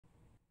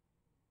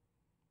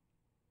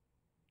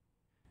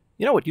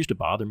You know what used to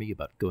bother me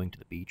about going to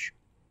the beach?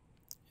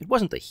 It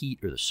wasn't the heat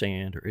or the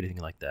sand or anything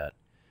like that.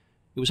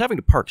 It was having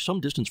to park some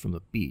distance from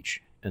the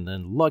beach and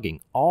then lugging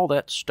all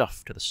that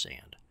stuff to the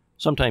sand,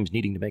 sometimes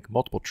needing to make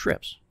multiple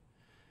trips.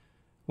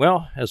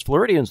 Well, as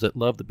Floridians that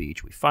love the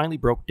beach, we finally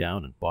broke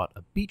down and bought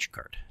a beach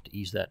cart to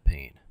ease that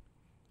pain.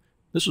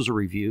 This is a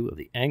review of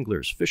the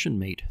Angler's Fishin'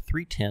 Mate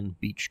 310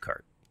 beach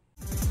cart.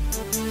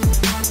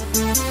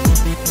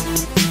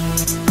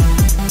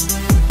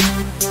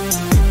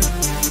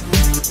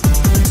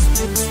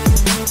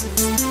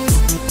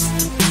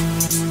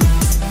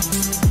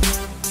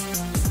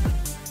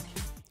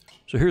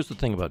 So here's the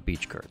thing about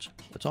beach carts.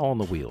 It's all on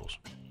the wheels.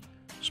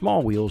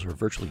 Small wheels are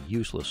virtually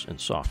useless in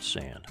soft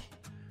sand.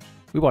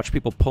 We watched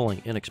people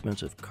pulling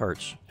inexpensive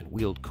carts and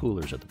wheeled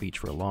coolers at the beach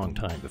for a long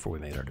time before we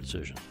made our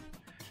decision.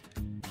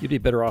 You'd be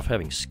better off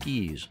having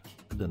skis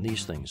than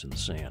these things in the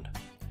sand.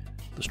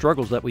 The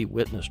struggles that we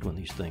witnessed when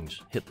these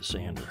things hit the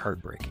sand are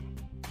heartbreaking.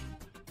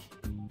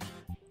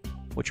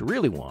 What you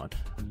really want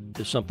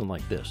is something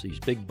like this, these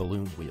big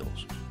balloon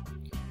wheels.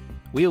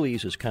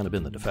 Wheelies has kind of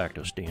been the de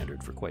facto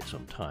standard for quite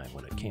some time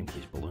when it came to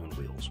these balloon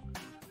wheels.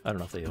 I don't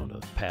know if they owned a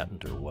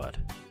patent or what,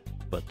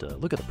 but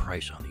look at the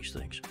price on these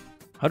things.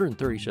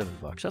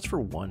 $137, that's for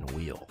one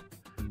wheel,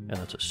 and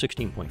that's a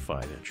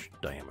 16.5-inch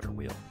diameter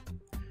wheel.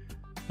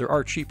 There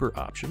are cheaper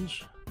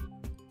options.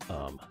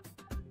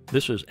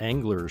 This is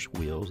Angler's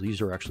wheels.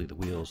 These are actually the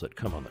wheels that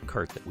come on the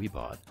cart that we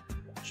bought.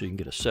 So you can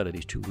get a set of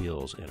these two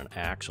wheels and an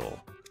axle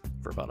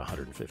for about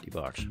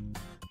 $150.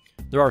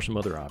 There are some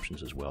other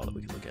options as well that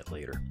we can look at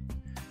later.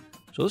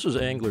 So this is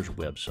Angler's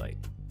website.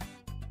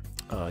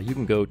 You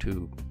can go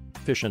to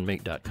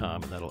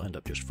fishandmate.com and that'll end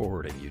up just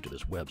forwarding you to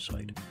this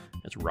website.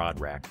 It's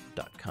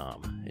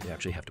rodrack.com. You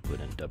actually have to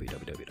put in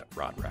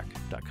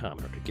www.rodrack.com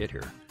in order to get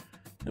here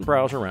and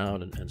browse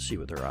around and see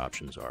what their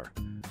options are.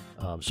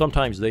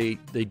 Sometimes they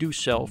do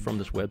sell from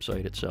this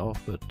website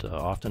itself, but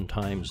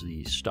oftentimes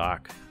the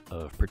stock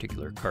of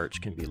particular carts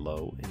can be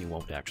low and you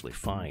won't actually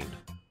find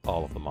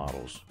all of the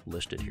models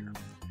listed here.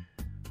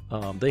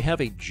 They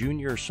have a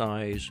junior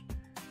size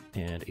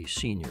and a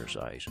senior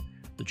size.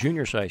 The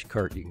junior size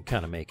cart you can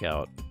kind of make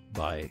out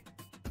by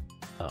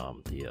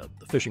the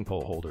fishing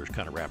pole holders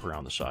kind of wrap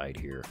around the side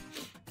here,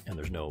 and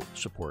there's no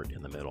support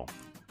in the middle.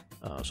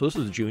 So this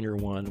is the junior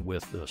one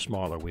with the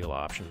smaller wheel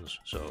options,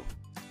 so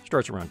it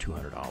starts around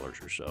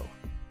 $200 or so.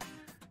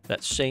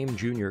 That same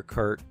junior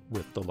cart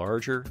with the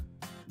larger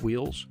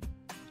wheels,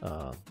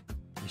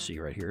 you see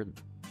right here,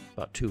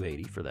 about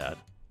 $280 for that.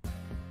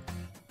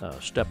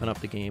 Stepping up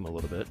the game a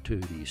little bit to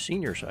the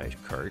senior size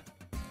cart,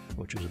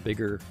 which is a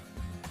bigger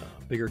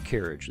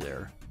carriage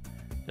there.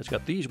 It's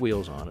got these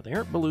wheels on it. They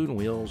aren't balloon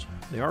wheels.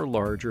 They are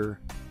larger.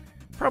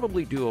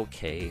 Probably do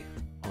okay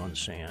on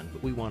sand,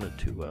 but we wanted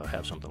to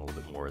have something a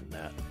little bit more than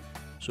that.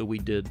 So we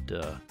did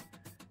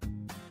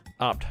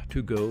opt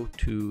to go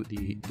to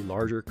the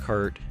larger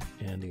cart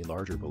and the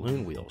larger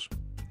balloon wheels.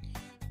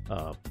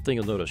 Thing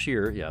you'll notice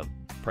here, yeah,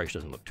 price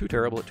doesn't look too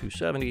terrible at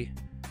 $270.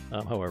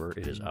 However,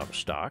 it is out of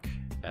stock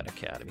at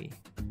Academy,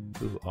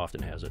 who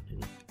often has it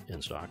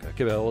in stock.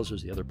 Cabela's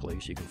is the other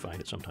place you can find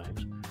it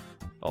sometimes.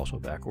 Also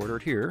back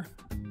ordered here,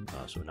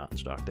 so not in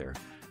stock there.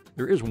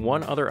 There is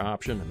one other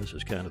option, and this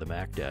is kind of the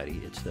Mac Daddy.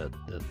 It's the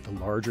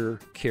larger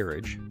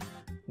carriage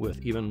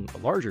with even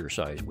larger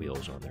size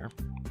wheels on there.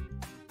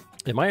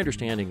 And my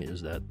understanding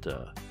is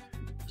that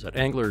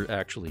Angler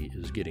actually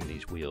is getting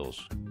these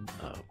wheels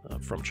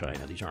from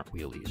China. These aren't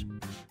wheelies.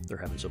 They're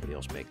having somebody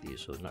else make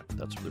these, so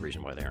that's the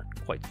reason why they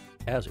aren't quite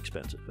as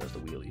expensive as the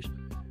wheelies.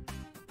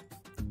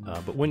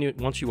 But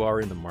once you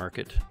are in the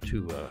market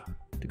to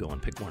go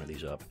and pick one of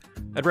these up,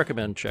 I'd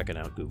recommend checking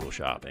out Google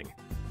Shopping.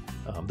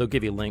 They'll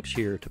give you links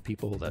here to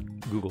people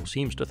that Google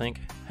seems to think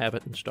have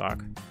it in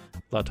stock.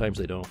 A lot of times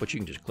they don't, but you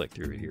can just click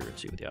through here and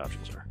see what the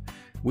options are.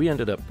 We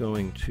ended up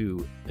going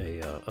to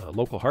a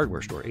local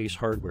hardware store, Ace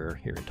Hardware,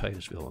 here in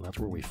Titusville, and that's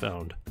where we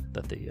found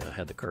that they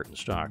had the cart in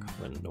stock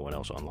when no one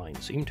else online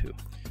seemed to.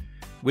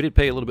 We did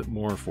pay a little bit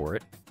more for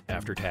it.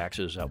 After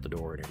taxes out the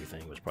door and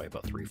everything, it was probably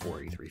about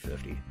 $340,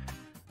 $350.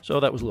 So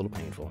that was a little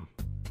painful.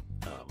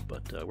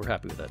 But we're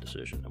happy with that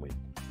decision, and we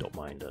don't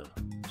mind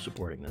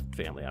supporting the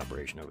family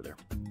operation over there.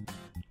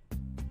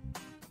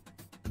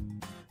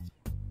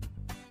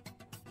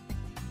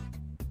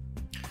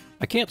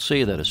 I can't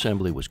say that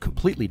assembly was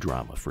completely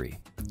drama-free,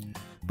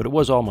 but it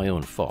was all my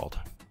own fault.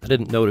 I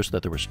didn't notice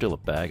that there was still a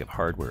bag of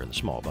hardware in the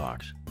small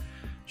box,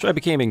 so I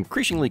became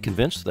increasingly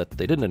convinced that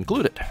they didn't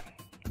include it.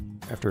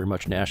 After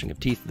much gnashing of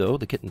teeth, though,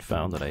 the kitten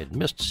found that I had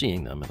missed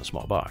seeing them in the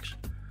small box.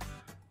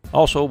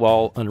 Also,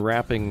 while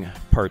unwrapping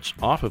parts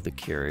off of the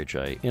carriage,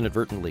 I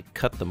inadvertently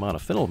cut the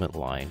monofilament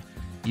line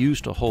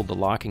used to hold the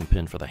locking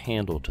pin for the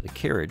handle to the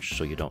carriage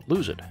so you don't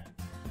lose it.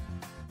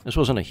 This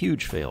wasn't a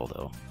huge fail,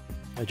 though.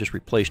 I just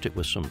replaced it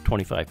with some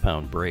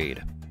 25-pound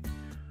braid.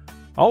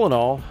 All in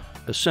all,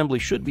 assembly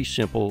should be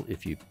simple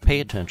if you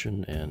pay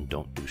attention and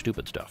don't do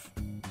stupid stuff.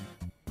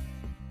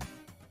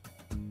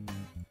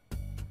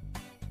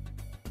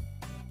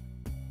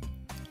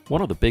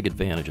 One of the big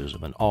advantages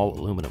of an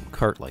all-aluminum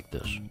cart like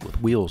this,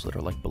 with wheels that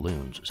are like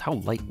balloons, is how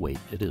lightweight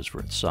it is for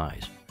its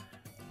size.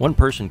 One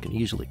person can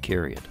easily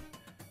carry it.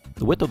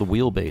 The width of the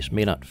wheelbase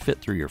may not fit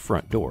through your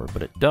front door,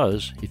 but it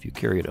does if you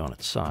carry it on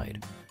its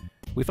side.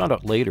 We found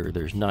out later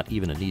there's not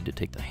even a need to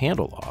take the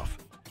handle off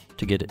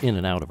to get it in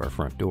and out of our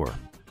front door.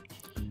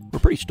 We're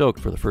pretty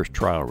stoked for the first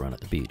trial run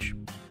at the beach.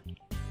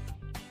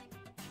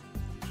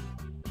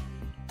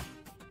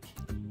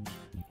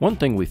 One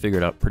thing we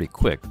figured out pretty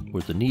quick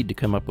was the need to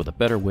come up with a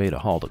better way to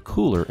haul the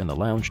cooler and the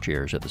lounge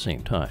chairs at the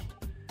same time.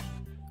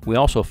 We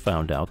also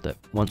found out that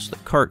once the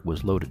cart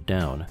was loaded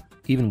down,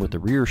 even with the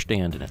rear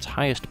stand in its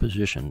highest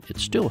position, it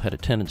still had a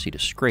tendency to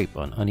scrape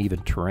on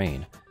uneven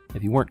terrain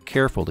if you weren't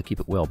careful to keep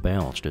it well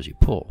balanced as you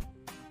pull.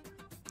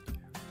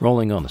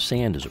 Rolling on the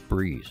sand is a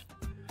breeze.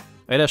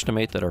 I'd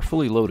estimate that our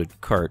fully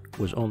loaded cart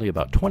was only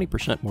about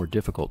 20% more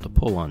difficult to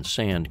pull on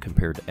sand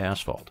compared to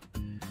asphalt.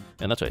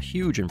 And that's a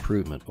huge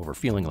improvement over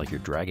feeling like you're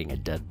dragging a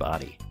dead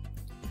body.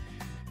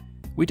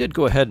 We did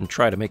go ahead and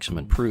try to make some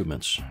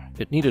improvements.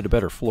 It needed a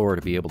better floor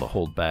to be able to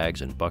hold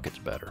bags and buckets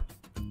better.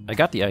 I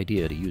got the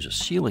idea to use a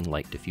ceiling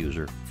light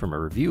diffuser from a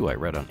review I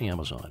read on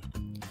Amazon.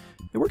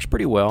 It works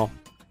pretty well,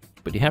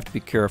 but you have to be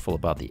careful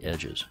about the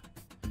edges.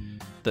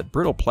 That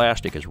brittle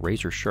plastic is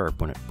razor sharp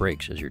when it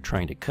breaks as you're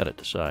trying to cut it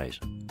to size.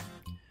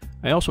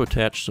 I also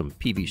attached some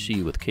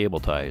PVC with cable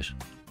ties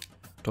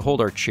to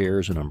hold our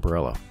chairs and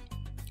umbrella.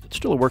 It's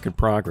still a work in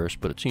progress,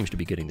 but it seems to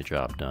be getting the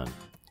job done.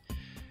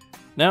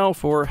 Now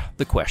for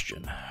the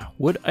question.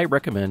 Would I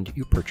recommend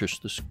you purchase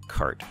this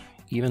cart,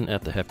 even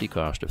at the hefty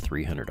cost of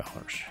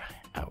 $300?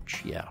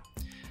 Ouch, yeah.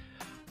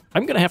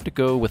 I'm going to have to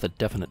go with a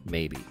definite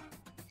maybe.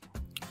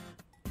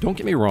 Don't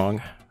get me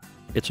wrong,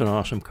 it's an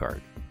awesome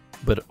cart,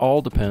 but it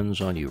all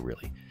depends on you,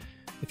 really.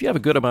 If you have a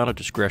good amount of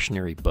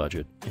discretionary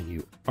budget and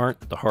you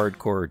aren't the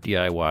hardcore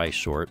DIY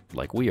sort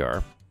like we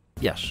are,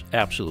 yes,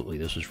 absolutely,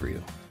 this is for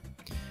you.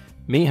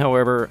 Me,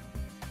 however,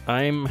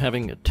 I'm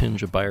having a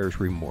tinge of buyer's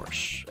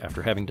remorse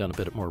after having done a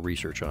bit more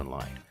research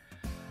online.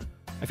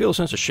 I feel a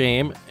sense of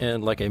shame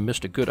and like I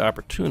missed a good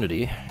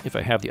opportunity if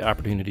I have the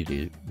opportunity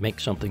to make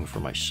something for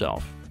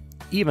myself,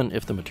 even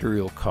if the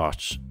material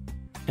costs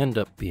end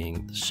up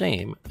being the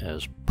same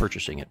as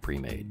purchasing it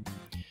pre-made.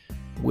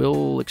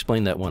 We'll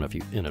explain that one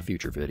in a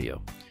future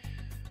video.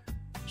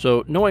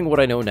 So, knowing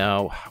what I know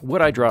now,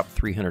 would I drop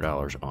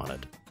 $300 on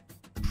it?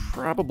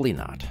 Probably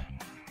not.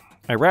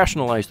 I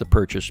rationalized the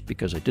purchase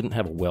because I didn't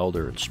have a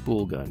welder and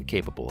spool gun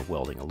capable of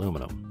welding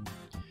aluminum.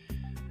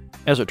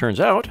 As it turns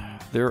out,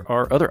 there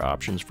are other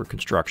options for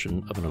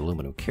construction of an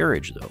aluminum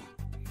carriage, though.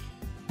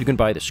 You can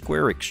buy the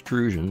square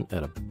extrusion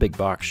at a big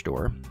box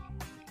store,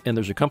 and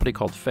there's a company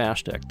called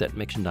Fastec that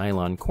makes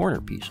nylon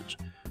corner pieces.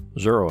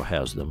 Zoro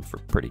has them for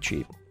pretty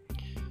cheap.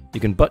 You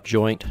can butt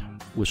joint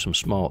with some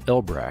small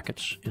L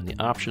brackets, and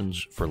the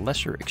options for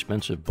lesser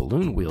expensive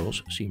balloon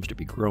wheels seems to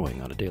be growing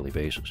on a daily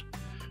basis.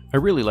 I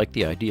really like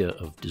the idea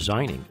of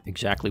designing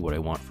exactly what I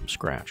want from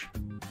scratch.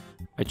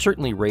 I'd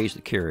certainly raise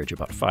the carriage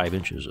about 5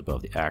 inches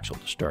above the axle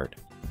to start.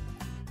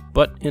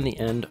 But in the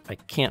end, I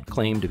can't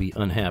claim to be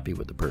unhappy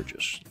with the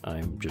purchase.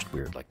 I'm just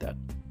weird like that.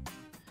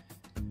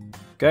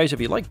 Guys,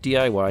 if you like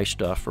DIY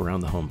stuff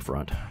around the home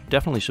front,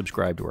 definitely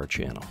subscribe to our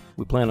channel.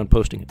 We plan on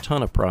posting a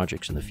ton of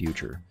projects in the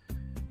future.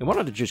 I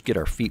wanted to just get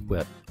our feet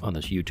wet on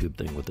this YouTube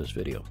thing with this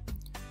video.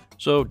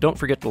 So don't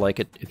forget to like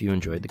it if you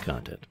enjoyed the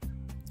content.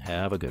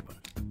 Have a good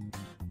one.